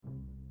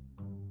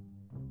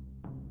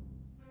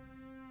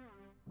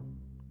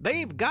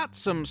They've got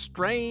some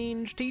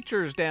strange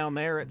teachers down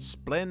there at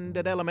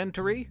Splendid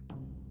Elementary.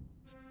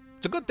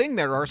 It's a good thing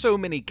there are so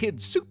many kid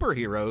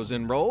superheroes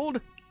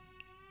enrolled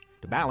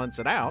to balance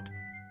it out.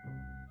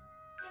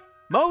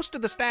 Most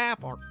of the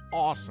staff are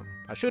awesome.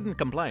 I shouldn't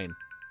complain.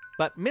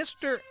 But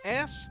Mr.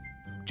 S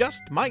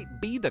just might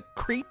be the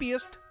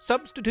creepiest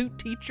substitute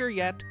teacher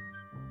yet.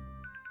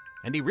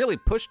 And he really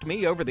pushed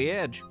me over the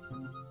edge.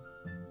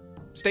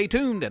 Stay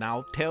tuned and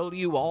I'll tell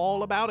you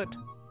all about it.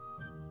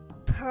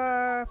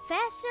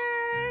 Professor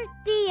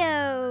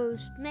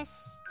Theo's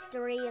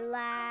Mystery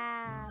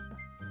Lab.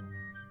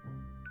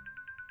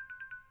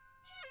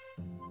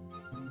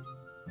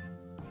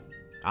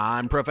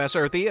 I'm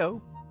Professor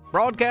Theo,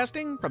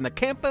 broadcasting from the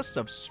campus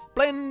of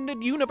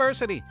Splendid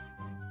University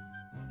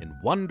in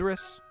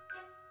wondrous,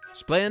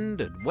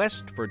 splendid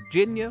West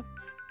Virginia,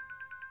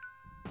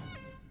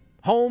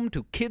 home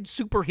to kid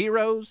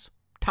superheroes,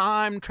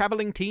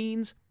 time-traveling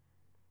teens,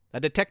 a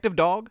detective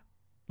dog,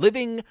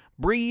 living,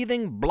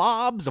 breathing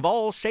blobs of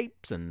all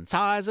shapes and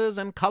sizes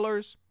and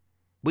colors.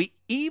 We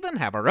even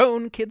have our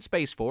own kid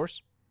space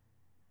force,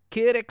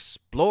 kid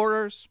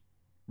explorers,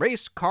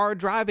 race car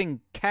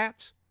driving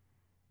cats,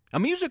 a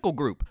musical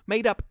group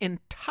made up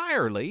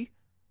entirely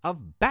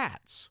of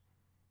bats.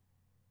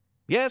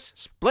 Yes,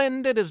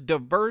 Splendid is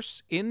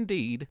diverse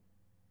indeed.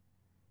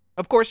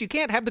 Of course, you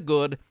can't have the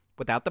good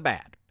without the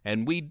bad,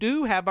 and we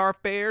do have our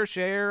fair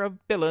share of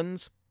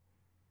villains.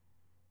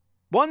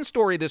 One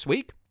story this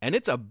week, and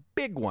it's a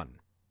big one.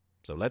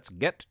 So let's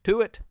get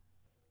to it.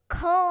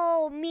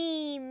 Call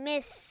me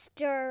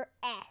Mr.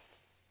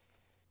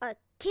 S. A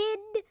kid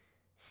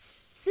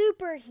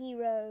superhero's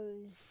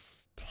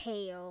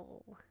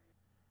tale.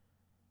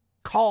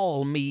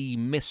 Call me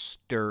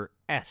Mr.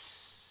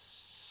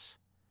 S.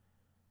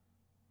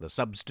 The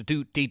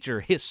substitute teacher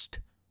hissed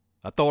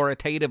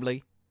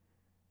authoritatively,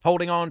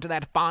 holding on to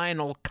that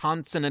final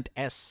consonant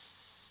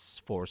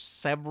S for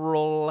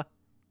several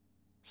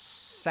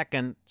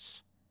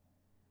seconds.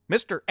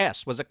 Mr.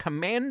 S was a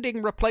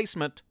commanding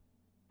replacement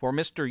for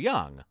Mr.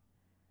 Young.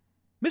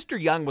 Mr.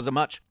 Young was a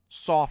much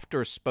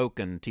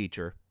softer-spoken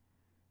teacher.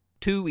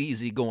 Too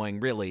easygoing,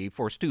 really,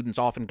 for students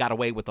often got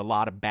away with a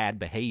lot of bad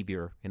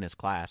behavior in his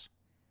class.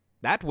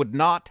 That would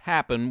not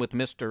happen with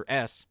Mr.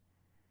 S.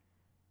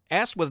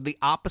 S was the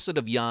opposite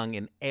of Young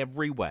in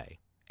every way.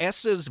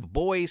 S's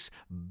voice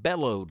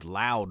bellowed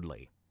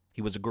loudly.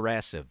 He was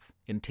aggressive,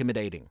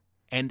 intimidating,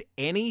 and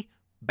any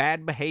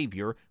bad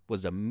behavior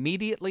was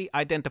immediately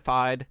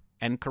identified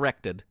and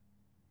corrected.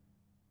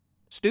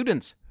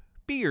 Students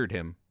feared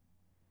him.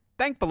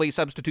 Thankfully,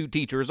 substitute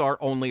teachers are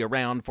only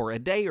around for a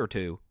day or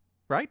two,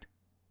 right?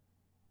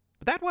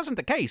 But that wasn't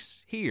the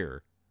case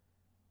here.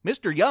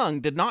 Mr.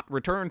 Young did not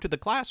return to the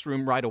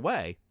classroom right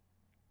away.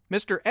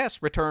 Mr.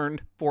 S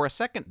returned for a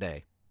second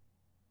day,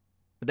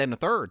 then a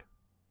third.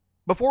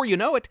 Before you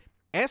know it,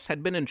 S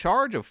had been in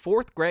charge of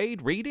fourth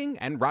grade reading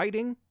and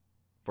writing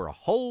for a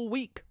whole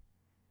week.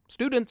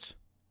 Students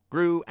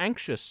grew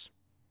anxious.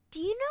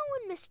 Do you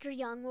know when Mr.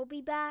 Young will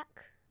be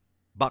back?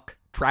 Buck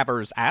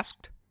Travers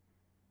asked.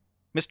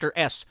 Mr.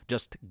 S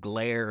just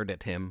glared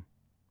at him.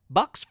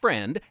 Buck's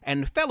friend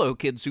and fellow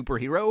kid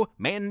superhero,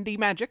 Mandy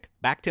Magic,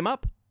 backed him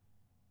up.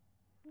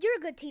 You're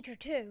a good teacher,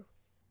 too.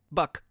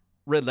 Buck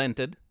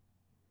relented.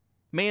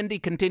 Mandy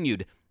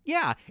continued,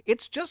 Yeah,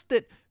 it's just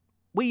that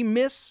we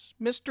miss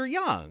Mr.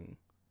 Young.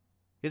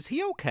 Is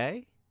he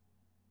okay?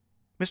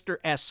 Mr.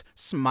 S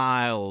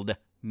smiled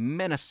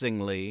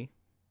menacingly.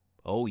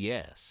 Oh,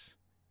 yes,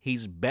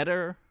 he's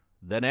better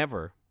than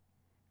ever.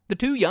 The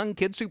two young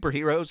kid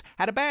superheroes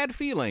had a bad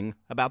feeling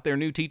about their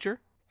new teacher.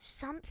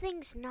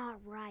 Something's not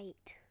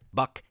right,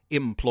 Buck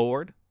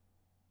implored.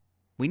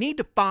 We need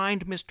to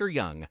find Mr.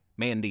 Young,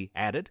 Mandy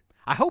added.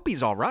 I hope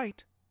he's all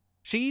right.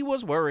 She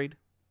was worried.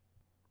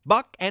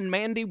 Buck and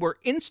Mandy were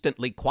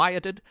instantly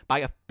quieted by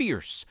a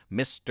fierce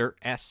Mr.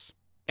 S.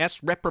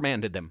 S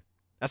reprimanded them,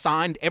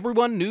 assigned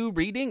everyone new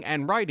reading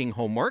and writing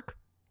homework,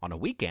 on a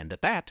weekend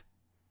at that,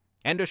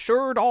 and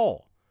assured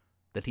all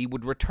that he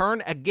would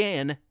return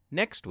again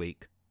next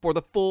week for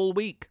the full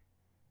week.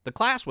 The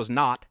class was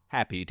not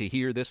happy to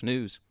hear this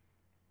news.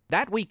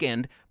 That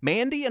weekend,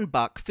 Mandy and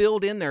Buck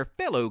filled in their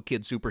fellow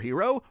kid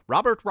superhero,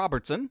 Robert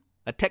Robertson,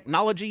 a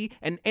technology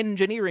and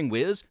engineering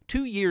whiz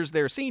 2 years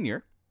their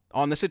senior,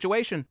 on the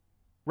situation.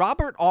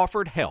 Robert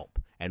offered help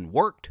and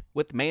worked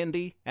with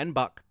Mandy and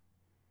Buck.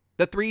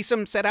 The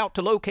threesome set out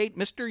to locate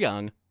Mr.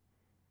 Young.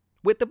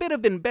 With a bit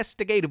of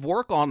investigative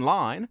work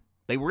online,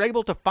 they were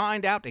able to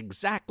find out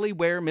exactly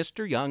where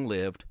Mr. Young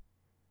lived.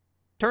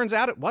 Turns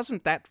out it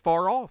wasn't that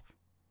far off.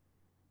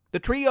 The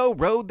trio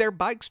rode their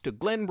bikes to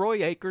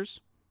Glenroy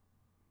Acres,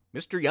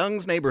 Mr.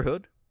 Young's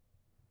neighborhood.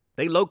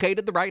 They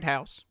located the right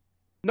house.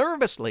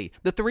 Nervously,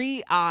 the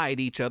three eyed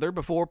each other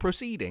before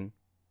proceeding.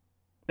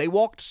 They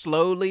walked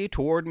slowly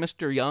toward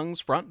Mr. Young's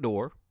front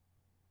door.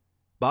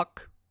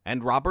 Buck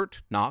and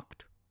Robert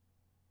knocked.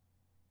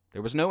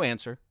 There was no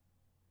answer.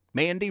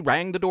 Mandy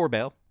rang the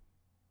doorbell.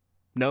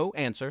 No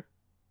answer.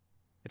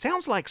 It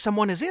sounds like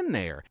someone is in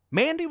there.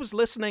 Mandy was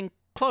listening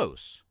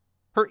close,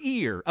 her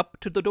ear up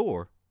to the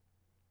door.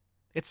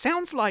 It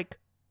sounds like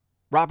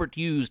Robert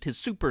used his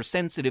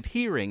super-sensitive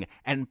hearing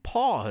and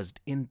paused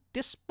in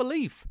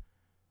disbelief.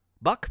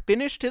 Buck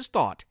finished his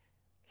thought.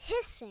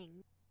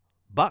 Hissing.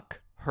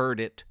 Buck heard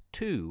it,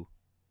 too.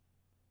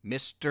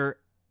 Mr.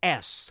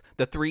 S,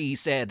 the three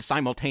said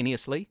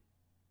simultaneously.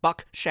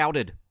 Buck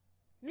shouted,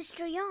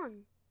 Mr.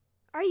 Young,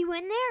 are you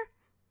in there?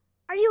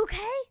 Are you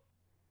okay?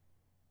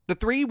 The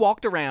three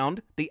walked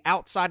around the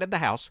outside of the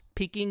house,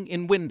 peeking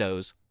in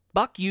windows.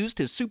 Buck used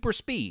his super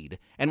speed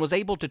and was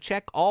able to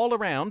check all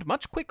around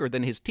much quicker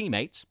than his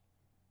teammates.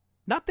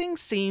 Nothing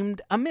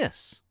seemed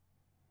amiss.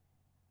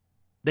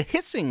 The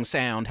hissing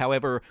sound,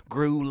 however,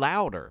 grew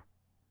louder.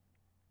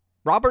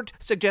 Robert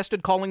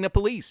suggested calling the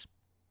police.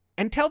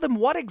 And tell them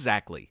what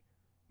exactly?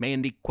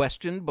 Mandy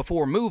questioned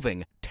before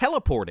moving,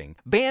 teleporting,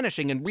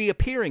 vanishing, and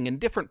reappearing in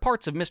different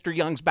parts of Mr.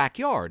 Young's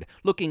backyard,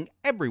 looking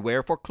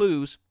everywhere for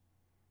clues.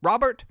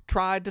 Robert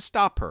tried to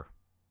stop her.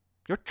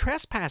 You're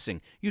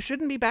trespassing. You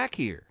shouldn't be back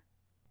here.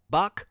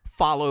 Buck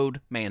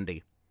followed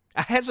Mandy.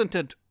 A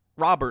hesitant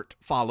Robert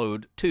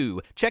followed,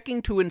 too,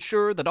 checking to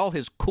ensure that all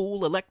his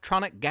cool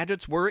electronic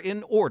gadgets were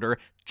in order,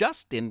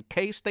 just in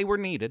case they were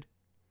needed.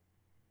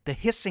 The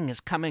hissing is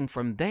coming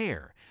from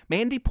there.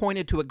 Mandy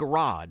pointed to a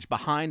garage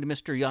behind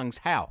Mr. Young's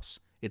house,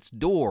 its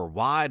door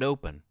wide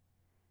open.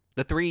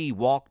 The three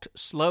walked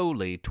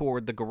slowly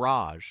toward the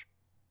garage,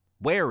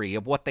 wary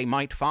of what they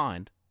might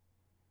find.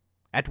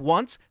 At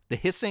once, the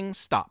hissing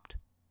stopped.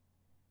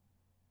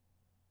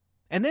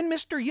 And then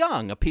Mr.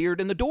 Young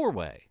appeared in the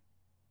doorway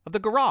of the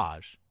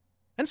garage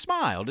and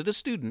smiled at his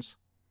students.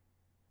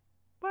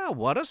 Well,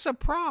 what a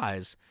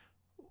surprise.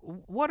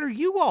 What are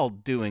you all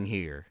doing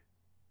here?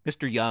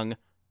 Mr. Young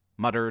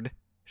muttered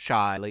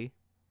shyly.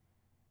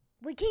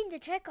 We came to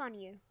check on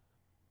you.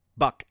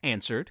 Buck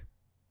answered.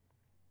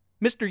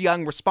 Mr.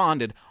 Young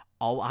responded,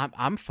 Oh,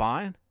 I'm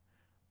fine.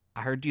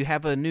 I heard you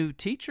have a new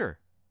teacher.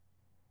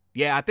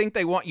 Yeah, I think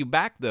they want you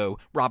back, though,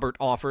 Robert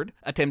offered,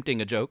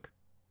 attempting a joke.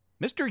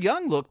 Mr.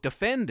 Young looked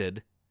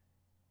offended.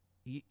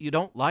 You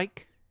don't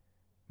like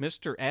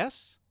Mr.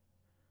 S?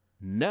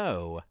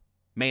 No,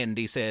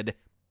 Mandy said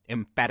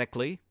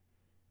emphatically.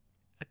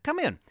 Come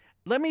in.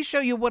 Let me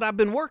show you what I've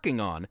been working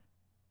on.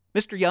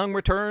 Mr. Young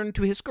returned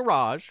to his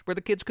garage, where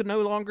the kids could no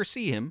longer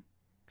see him.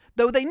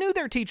 Though they knew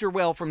their teacher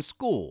well from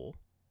school,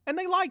 and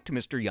they liked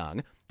Mr.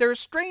 Young, their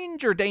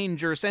stranger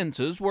danger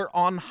senses were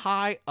on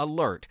high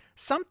alert.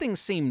 Something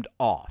seemed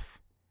off.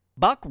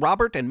 Buck,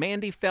 Robert, and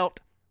Mandy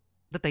felt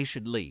that they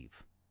should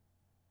leave.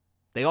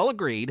 They all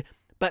agreed,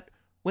 but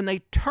when they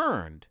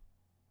turned,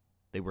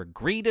 they were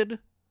greeted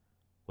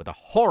with a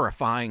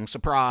horrifying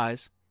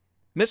surprise.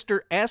 Mr.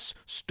 S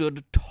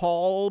stood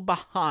tall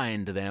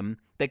behind them.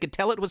 They could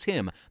tell it was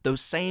him, those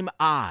same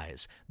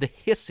eyes, the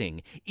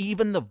hissing,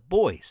 even the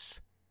voice.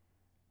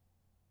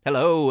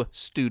 Hello,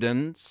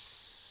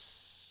 students.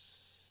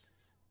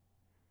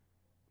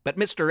 But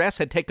Mr. S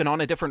had taken on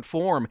a different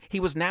form. He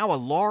was now a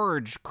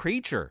large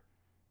creature,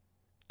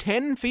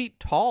 10 feet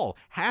tall,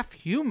 half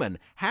human,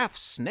 half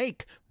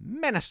snake,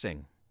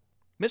 menacing.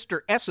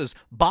 Mr. S's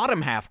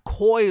bottom half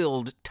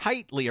coiled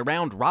tightly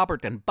around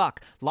Robert and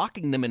Buck,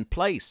 locking them in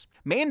place.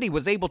 Mandy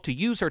was able to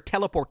use her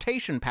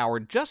teleportation power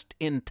just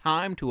in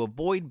time to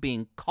avoid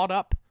being caught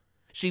up.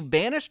 She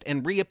vanished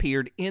and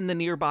reappeared in the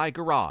nearby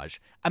garage.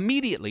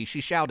 Immediately, she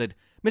shouted,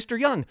 Mr.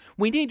 Young,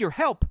 we need your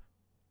help.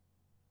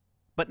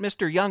 But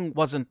Mr. Young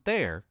wasn't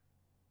there.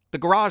 The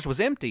garage was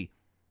empty,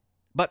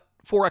 but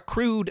for a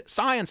crude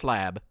science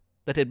lab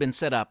that had been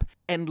set up,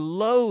 and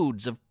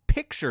loads of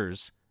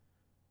pictures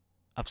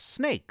of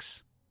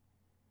snakes.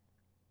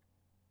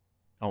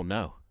 Oh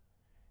no.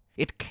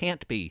 It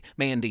can't be,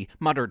 Mandy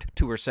muttered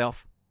to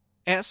herself.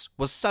 S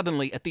was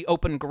suddenly at the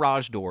open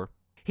garage door.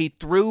 He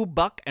threw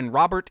Buck and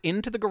Robert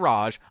into the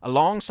garage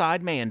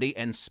alongside Mandy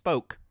and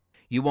spoke.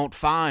 You won't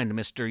find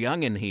Mr.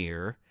 Young in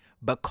here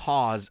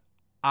because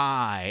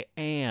I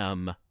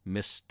am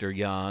Mr.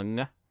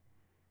 Young.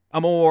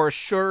 A more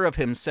sure of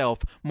himself,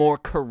 more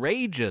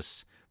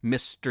courageous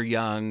Mr.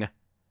 Young.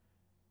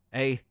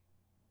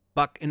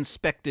 Buck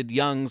inspected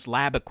Young's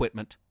lab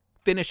equipment,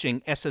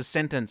 finishing S's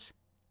sentence.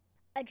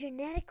 A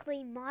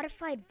genetically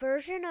modified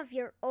version of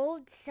your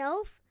old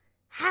self?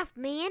 Half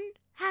man,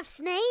 half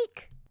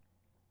snake?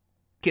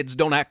 Kids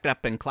don't act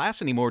up in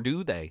class anymore,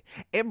 do they?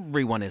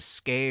 Everyone is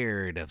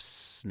scared of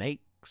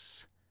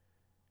snakes,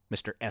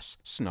 Mr. S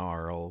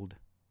snarled.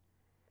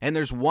 And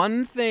there's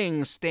one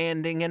thing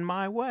standing in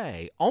my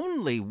way.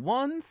 Only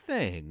one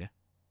thing.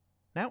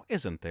 Now,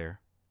 isn't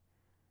there?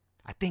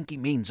 I think he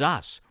means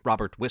us,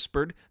 Robert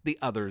whispered. The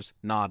others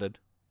nodded.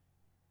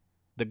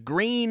 The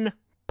green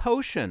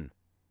potion.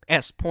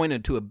 S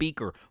pointed to a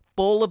beaker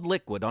full of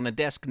liquid on a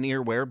desk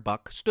near where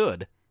Buck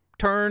stood.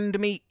 Turned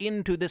me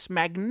into this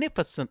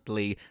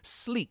magnificently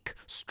sleek,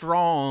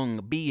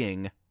 strong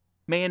being.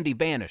 Mandy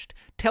vanished,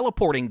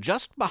 teleporting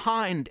just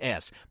behind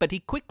S, but he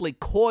quickly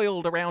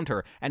coiled around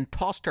her and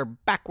tossed her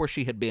back where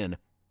she had been.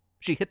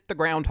 She hit the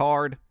ground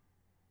hard.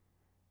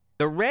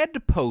 The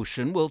red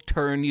potion will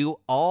turn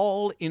you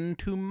all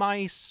into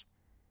mice.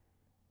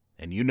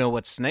 And you know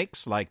what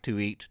snakes like to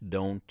eat,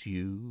 don't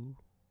you?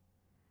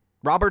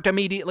 Robert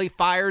immediately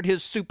fired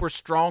his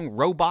super-strong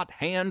robot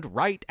hand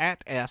right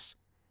at S.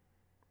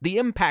 The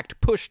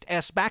impact pushed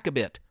S back a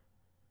bit,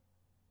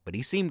 but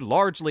he seemed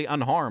largely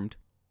unharmed.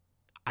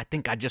 "I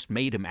think I just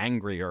made him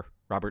angrier,"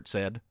 Robert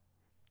said.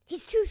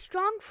 He's too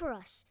strong for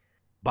us.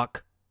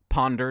 Buck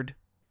pondered.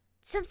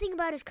 Something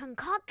about his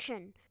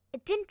concoction.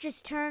 It didn't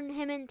just turn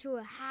him into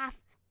a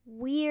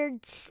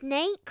half-weird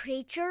snake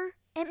creature.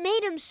 It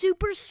made him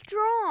super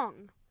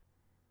strong.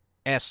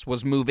 S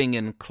was moving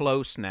in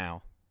close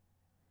now.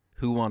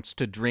 "Who wants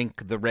to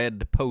drink the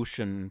red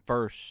potion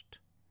first?"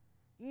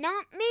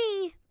 Not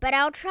me, but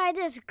I'll try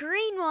this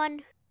green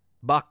one.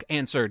 Buck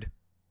answered.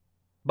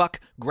 Buck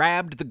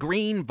grabbed the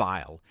green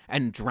vial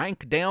and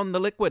drank down the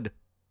liquid.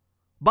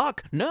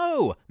 "Buck,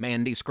 no!"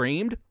 Mandy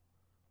screamed.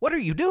 "What are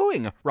you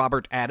doing?"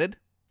 Robert added.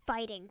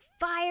 Fighting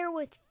fire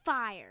with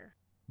fire,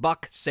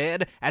 Buck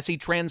said as he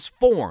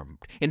transformed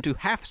into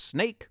half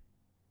snake,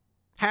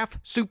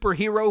 half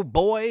superhero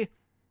boy,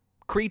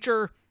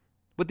 creature,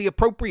 with the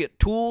appropriate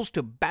tools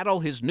to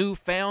battle his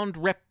newfound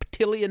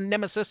reptilian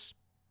nemesis.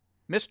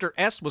 Mr.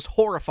 S was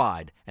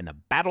horrified, and the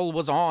battle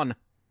was on.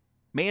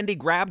 Mandy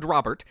grabbed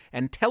Robert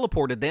and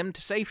teleported them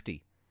to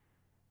safety.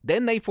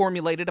 Then they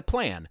formulated a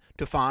plan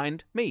to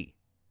find me,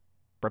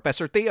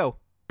 Professor Theo,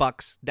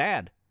 Buck's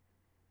dad.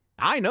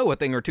 I know a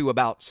thing or two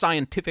about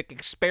scientific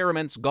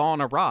experiments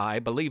gone awry,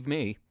 believe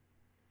me.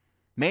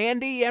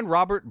 Mandy and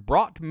Robert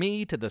brought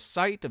me to the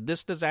site of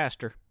this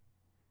disaster.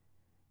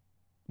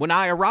 When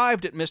I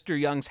arrived at Mr.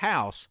 Young's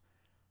house,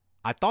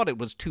 I thought it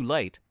was too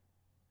late.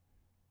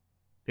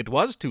 It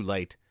was too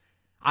late.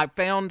 I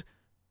found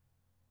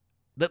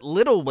that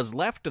little was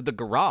left of the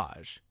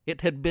garage.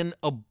 It had been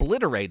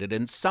obliterated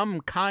in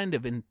some kind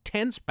of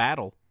intense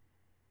battle.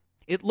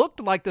 It looked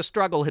like the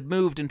struggle had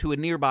moved into a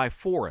nearby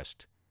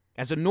forest,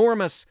 as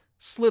enormous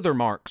slither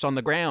marks on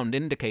the ground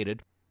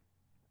indicated.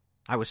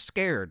 I was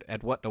scared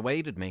at what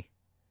awaited me.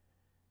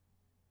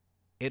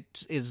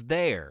 It is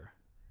there,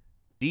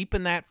 deep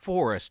in that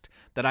forest,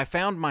 that I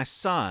found my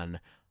son,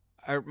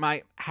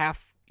 my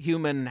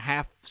half-human,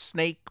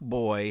 half-snake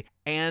boy,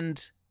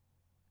 and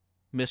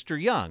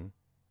Mr. Young,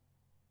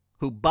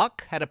 who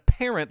Buck had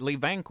apparently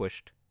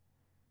vanquished.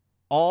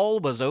 All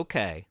was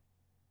okay,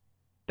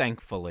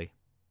 thankfully.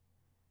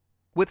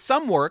 With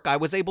some work, I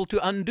was able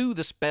to undo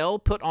the spell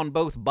put on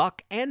both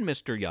Buck and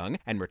Mr. Young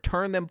and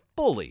return them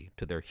fully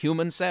to their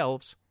human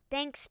selves.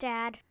 Thanks,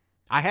 Dad.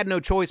 I had no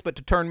choice but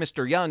to turn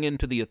Mr. Young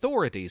into the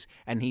authorities,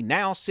 and he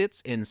now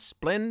sits in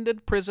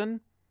splendid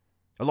prison,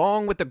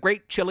 along with the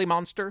great chili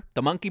monster,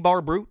 the monkey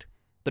bar brute,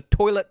 the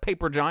toilet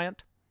paper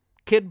giant,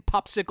 Kid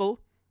Popsicle,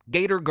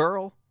 Gator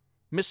Girl,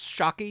 Miss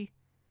Shocky,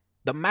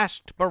 the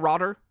masked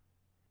marauder,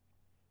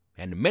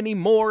 and many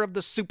more of the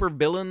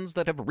supervillains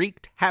that have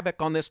wreaked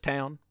havoc on this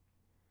town.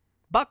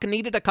 Buck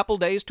needed a couple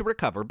days to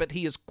recover, but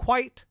he is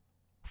quite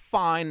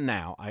fine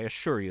now, I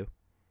assure you.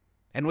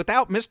 And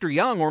without Mr.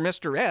 Young or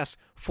Mr. S,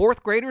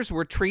 fourth graders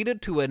were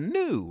treated to a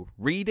new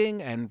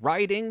reading and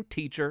writing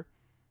teacher,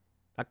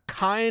 a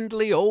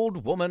kindly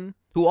old woman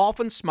who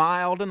often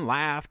smiled and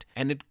laughed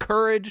and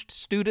encouraged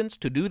students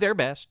to do their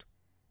best.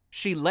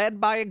 She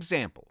led by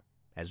example,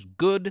 as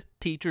good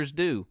teachers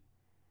do.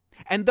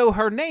 And though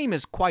her name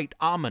is quite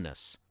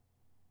ominous,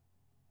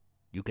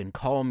 you can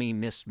call me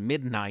Miss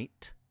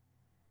Midnight.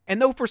 And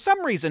though for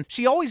some reason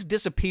she always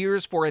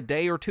disappears for a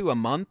day or two a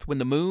month when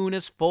the moon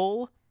is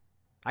full,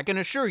 I can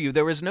assure you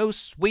there is no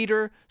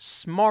sweeter,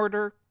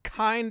 smarter,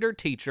 kinder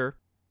teacher.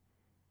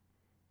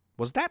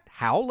 Was that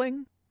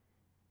howling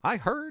I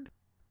heard?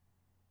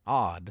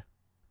 Odd.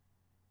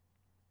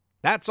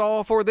 That's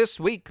all for this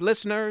week,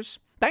 listeners.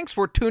 Thanks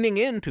for tuning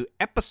in to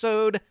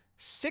episode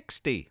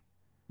 60.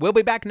 We'll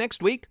be back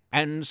next week,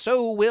 and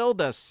so will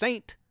the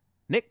Saint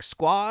Nick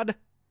Squad.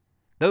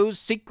 Those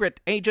secret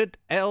agent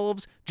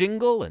elves,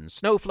 Jingle and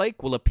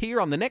Snowflake, will appear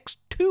on the next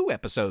 2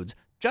 episodes,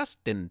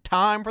 just in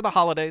time for the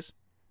holidays.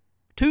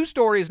 2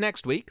 stories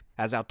next week,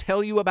 as I'll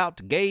tell you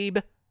about Gabe,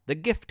 the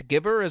gift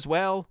giver, as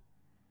well.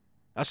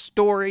 A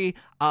story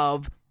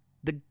of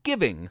the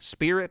giving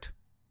spirit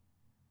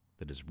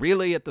that is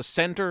really at the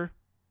center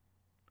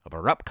of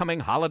our upcoming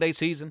holiday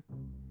season.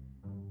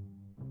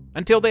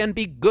 Until then,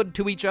 be good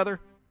to each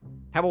other.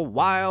 Have a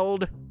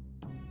wild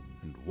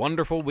and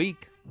wonderful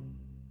week.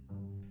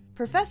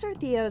 Professor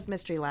Theo's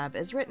Mystery Lab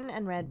is written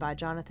and read by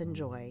Jonathan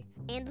Joy.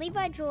 And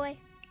Levi Joy.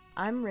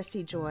 I'm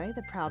Rissy Joy,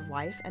 the proud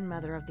wife and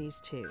mother of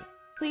these 2.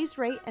 Please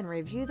rate and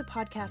review the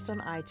podcast on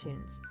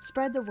iTunes.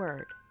 Spread the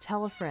word.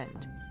 Tell a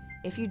friend.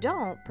 If you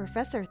don't,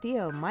 Professor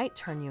Theo might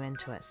turn you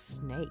into a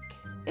snake.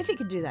 If he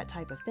could do that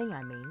type of thing,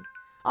 I mean.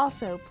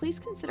 Also, please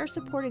consider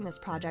supporting this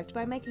project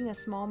by making a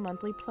small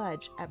monthly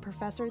pledge at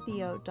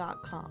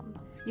ProfessorTheo.com.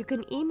 You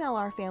can email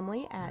our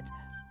family at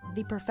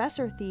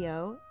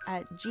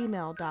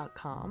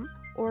theprofessortheo@gmail.com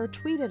or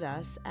tweet at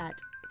us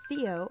at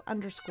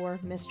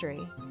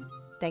Theo_mystery.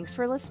 Thanks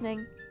for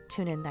listening.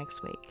 Tune in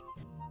next week.